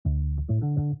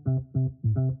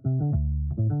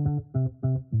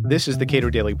This is the Cato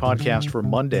Daily Podcast for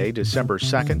Monday, December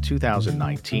 2nd,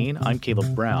 2019. I'm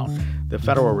Caleb Brown. The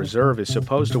Federal Reserve is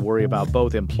supposed to worry about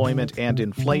both employment and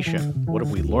inflation. What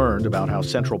have we learned about how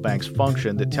central banks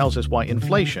function that tells us why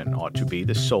inflation ought to be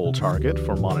the sole target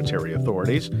for monetary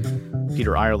authorities?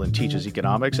 Peter Ireland teaches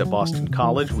economics at Boston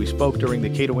College. We spoke during the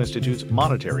Cato Institute's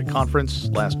monetary conference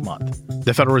last month.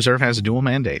 The Federal Reserve has a dual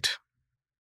mandate.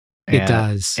 It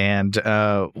does. And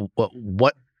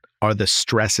what are the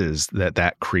stresses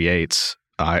that creates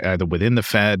either within the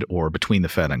Fed or between the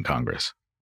Fed and Congress?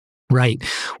 Right.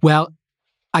 Well,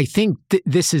 I think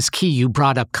this is key. You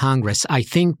brought up Congress. I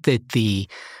think that the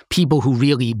people who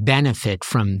really benefit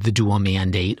from the dual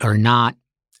mandate are not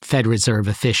Fed Reserve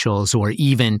officials or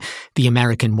even the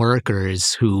American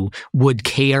workers who would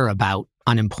care about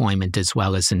unemployment as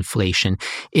well as inflation.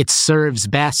 It serves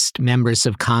best members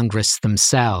of Congress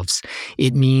themselves.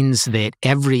 It means that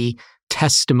every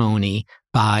testimony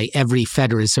by every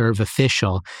Fed Reserve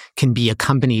official can be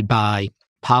accompanied by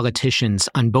politicians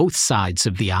on both sides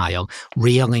of the aisle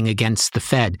railing against the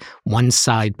Fed, one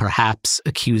side perhaps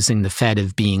accusing the Fed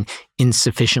of being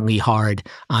insufficiently hard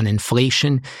on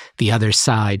inflation, the other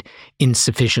side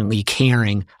insufficiently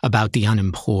caring about the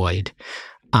unemployed.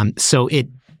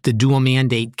 The dual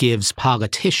mandate gives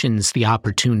politicians the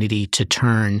opportunity to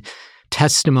turn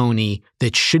testimony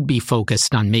that should be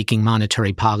focused on making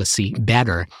monetary policy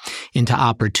better into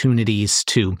opportunities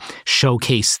to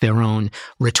showcase their own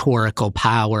rhetorical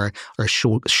power or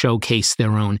showcase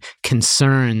their own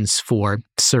concerns for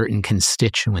certain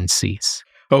constituencies.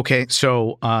 Okay,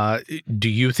 so do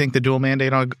you think the dual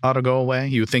mandate ought to go away?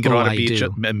 You think it ought to be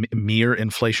just a mere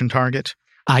inflation target?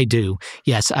 I do.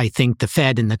 Yes, I think the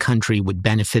Fed and the country would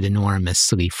benefit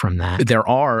enormously from that. There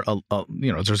are,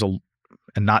 there's a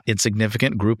not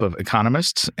insignificant group of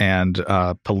economists and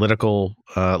political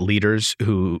leaders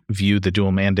who view the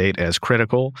dual mandate as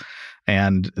critical,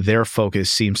 and their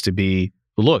focus seems to be: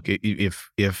 look,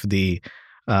 if the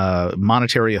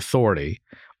monetary authority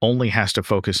only has to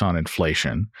focus on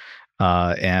inflation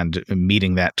and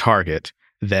meeting that target,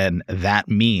 then that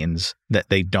means that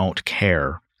they don't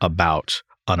care about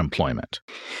unemployment.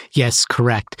 Yes,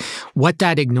 correct. What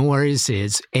that ignores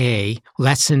is, A,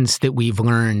 lessons that we've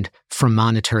learned from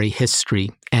monetary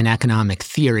history and economic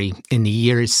theory in the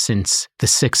years since the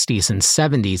 60s and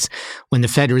 70s, when the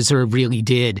Fed Reserve really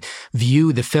did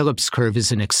view the Phillips curve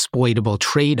as an exploitable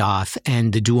trade-off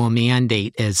and the dual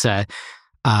mandate as a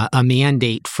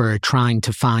mandate for trying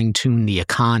to fine-tune the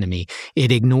economy.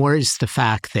 It ignores the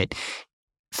fact that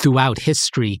throughout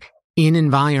history, in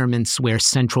environments where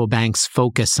central banks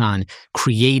focus on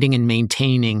creating and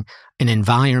maintaining an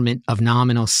environment of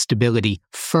nominal stability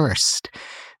first,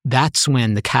 that's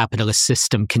when the capitalist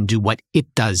system can do what it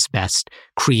does best,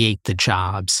 create the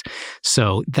jobs.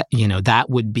 So that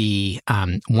would be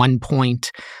one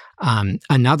point.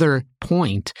 Another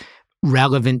point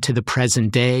relevant to the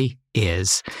present day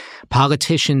is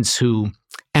politicians who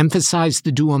emphasize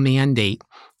the dual mandate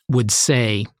would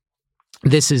say,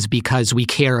 this is because we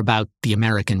care about the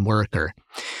American worker.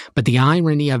 But the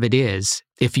irony of it is,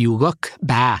 if you look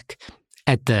back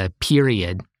at the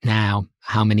period now,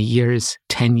 how many years?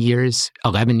 10 years,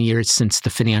 11 years since the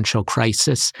financial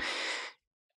crisis,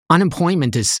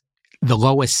 unemployment is the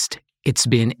lowest it's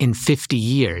been in 50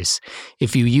 years.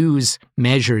 If you use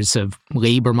measures of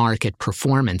labor market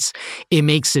performance, it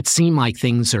makes it seem like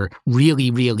things are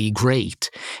really, really great,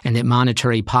 and that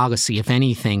monetary policy, if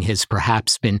anything, has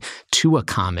perhaps been too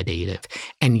accommodative.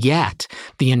 And yet,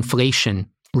 the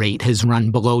inflation rate has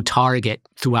run below target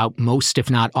throughout most, if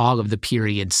not all, of the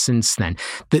periods since then.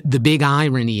 The big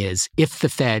irony is, if the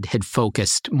Fed had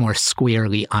focused more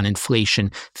squarely on inflation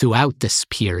throughout this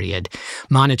period,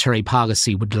 monetary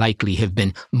policy would likely have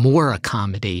been more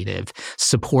accommodative,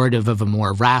 supportive of a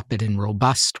more rapid and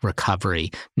robust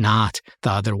recovery, not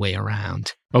the other way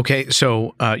around. Okay,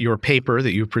 so your paper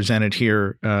that you presented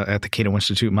here at the Cato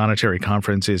Institute Monetary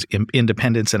Conference is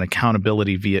Independence and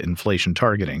Accountability via Inflation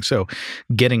Targeting. So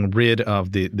getting rid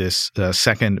of this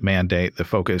second mandate, the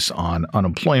focus on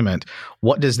unemployment,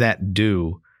 what does that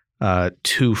do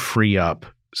to free up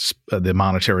the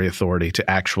monetary authority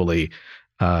to actually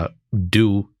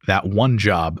do that one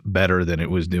job better than it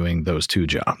was doing those two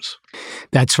jobs?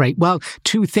 That's right. Well,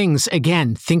 two things.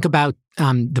 Again, think about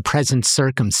the present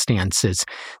circumstances.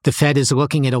 The Fed is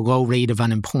looking at a low rate of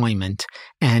unemployment,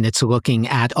 and it's looking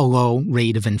at a low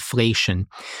rate of inflation.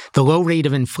 The low rate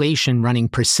of inflation running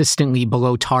persistently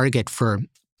below target for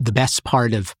the best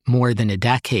part of more than a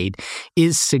decade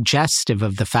is suggestive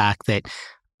of the fact that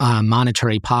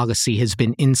monetary policy has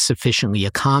been insufficiently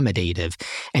accommodative.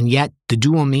 And yet the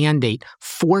dual mandate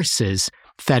forces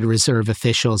Fed Reserve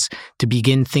officials to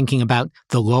begin thinking about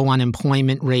the low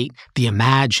unemployment rate, the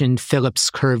imagined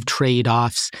Phillips curve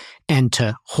trade-offs, and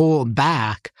to hold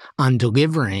back on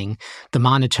delivering the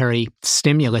monetary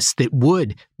stimulus that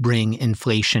would bring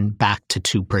inflation back to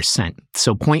 2%.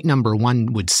 So point number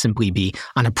one would simply be,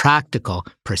 on a practical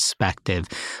perspective,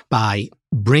 by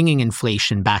bringing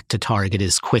inflation back to target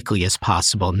as quickly as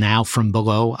possible, now from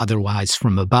below, otherwise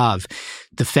from above.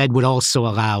 The Fed would also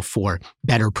allow for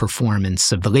better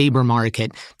performance of the labor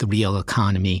market, the real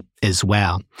economy as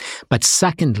well. But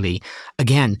secondly,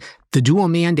 again, the dual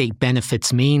mandate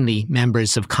benefits mainly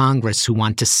members of Congress who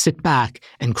want to sit back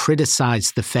and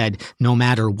criticize the Fed no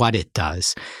matter what it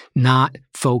does, not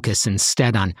focus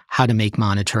instead on how to make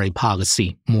monetary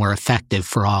policy more effective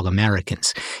for all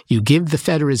Americans. You give the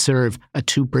Federal Reserve a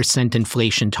 2%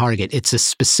 inflation target. It's a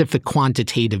specific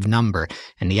quantitative number,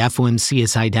 and the FOMC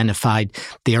has identified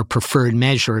their preferred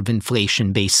measure of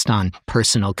inflation based on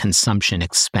personal consumption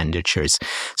expenditures.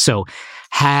 So,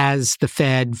 has the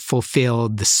Fed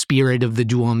fulfilled the spirit of the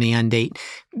dual mandate?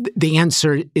 The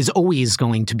answer is always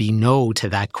going to be no to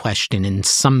that question in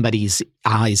somebody's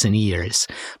eyes and ears.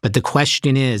 But the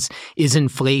question is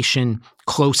inflation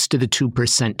close to the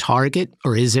 2% target,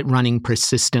 or is it running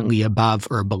persistently above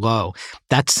or below?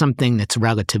 That's something that's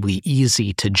relatively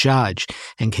easy to judge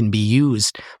and can be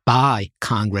used by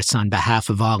Congress on behalf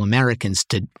of all Americans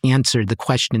to answer the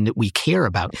question that we care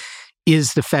about.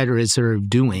 Is the Federal Reserve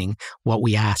doing what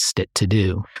we asked it to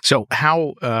do? So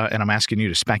how, and I'm asking you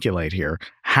to speculate here,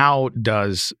 how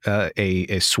does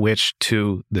a switch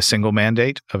to the single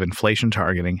mandate of inflation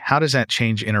targeting, how does that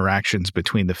change interactions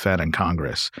between the Fed and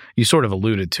Congress? You sort of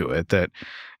alluded to it, that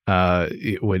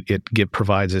it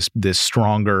provides this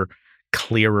stronger,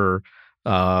 clearer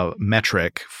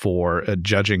metric for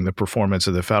judging the performance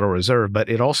of the Federal Reserve. But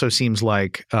it also seems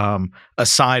like,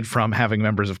 aside from having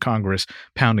members of Congress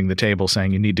pounding the table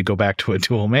saying you need to go back to a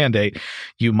dual mandate,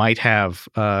 you might have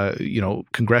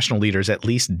congressional leaders at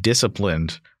least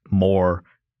disciplined more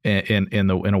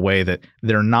in a way that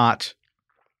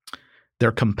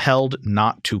they're compelled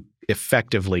not to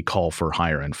effectively call for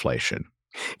higher inflation.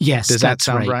 Yes, does that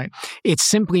sound right? It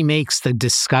simply makes the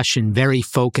discussion very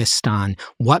focused on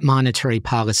what monetary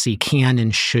policy can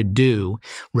and should do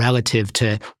relative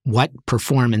to what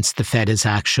performance the Fed has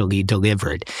actually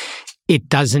delivered. It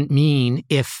doesn't mean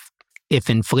if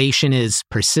inflation is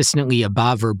persistently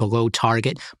above or below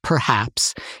target,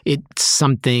 perhaps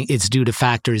it's due to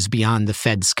factors beyond the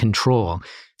Fed's control.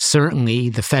 Certainly,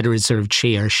 the Federal Reserve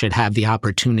Chair should have the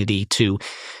opportunity to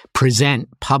present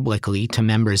publicly to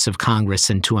members of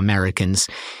Congress and to Americans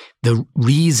the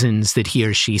reasons that he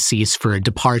or she sees for a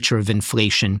departure of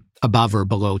inflation above or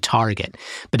below target.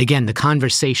 But again, the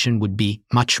conversation would be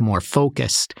much more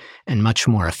focused and much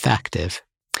more effective.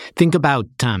 Think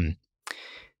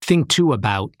too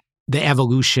about the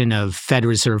evolution of Federal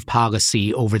Reserve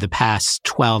policy over the past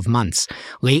 12 months.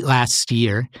 Late last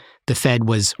year, the Fed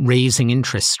was raising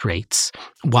interest rates.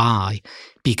 Why?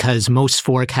 Because most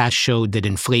forecasts showed that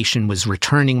inflation was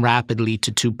returning rapidly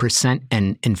to 2%,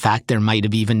 and in fact, there might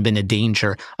have even been a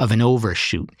danger of an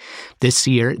overshoot. This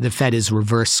year, the Fed has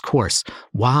reversed course.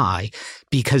 Why?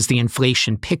 Because the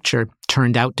inflation picture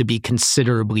turned out to be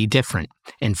considerably different.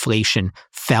 Inflation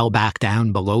fell back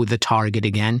down below the target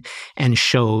again and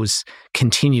shows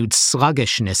continued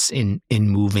sluggishness in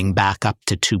moving back up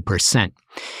to 2%.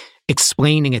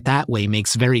 Explaining it that way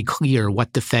makes very clear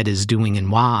what the Fed is doing and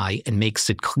why, and makes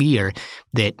it clear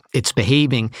that it's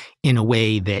behaving in a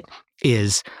way that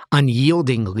is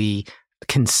unyieldingly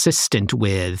consistent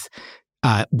with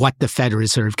what the Federal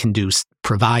Reserve can do,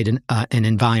 provide an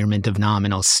environment of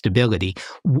nominal stability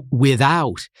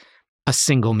without a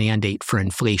single mandate for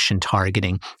inflation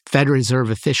targeting. Federal Reserve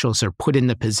officials are put in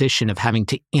the position of having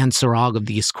to answer all of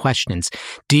these questions.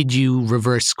 Did you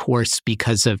reverse course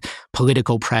because of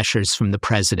political pressures from the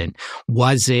president?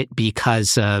 Was it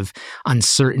because of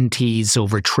uncertainties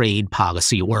over trade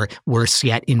policy, or worse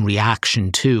yet, in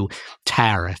reaction to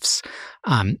tariffs?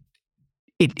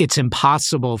 It's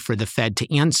impossible for the Fed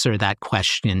to answer that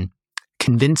question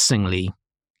convincingly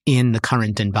in the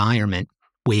current environment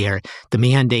where the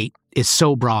mandate is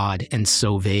so broad and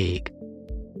so vague.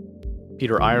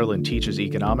 Peter Ireland teaches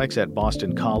economics at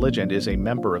Boston College and is a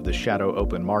member of the Shadow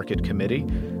Open Market Committee.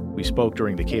 We spoke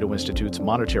during the Cato Institute's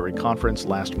Monetary Conference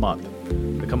last month.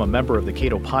 Become a member of the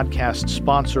Cato Podcast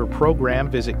Sponsor Program.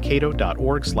 Visit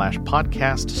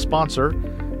cato.org/podcast sponsor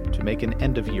to make an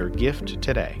end-of-year gift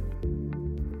today.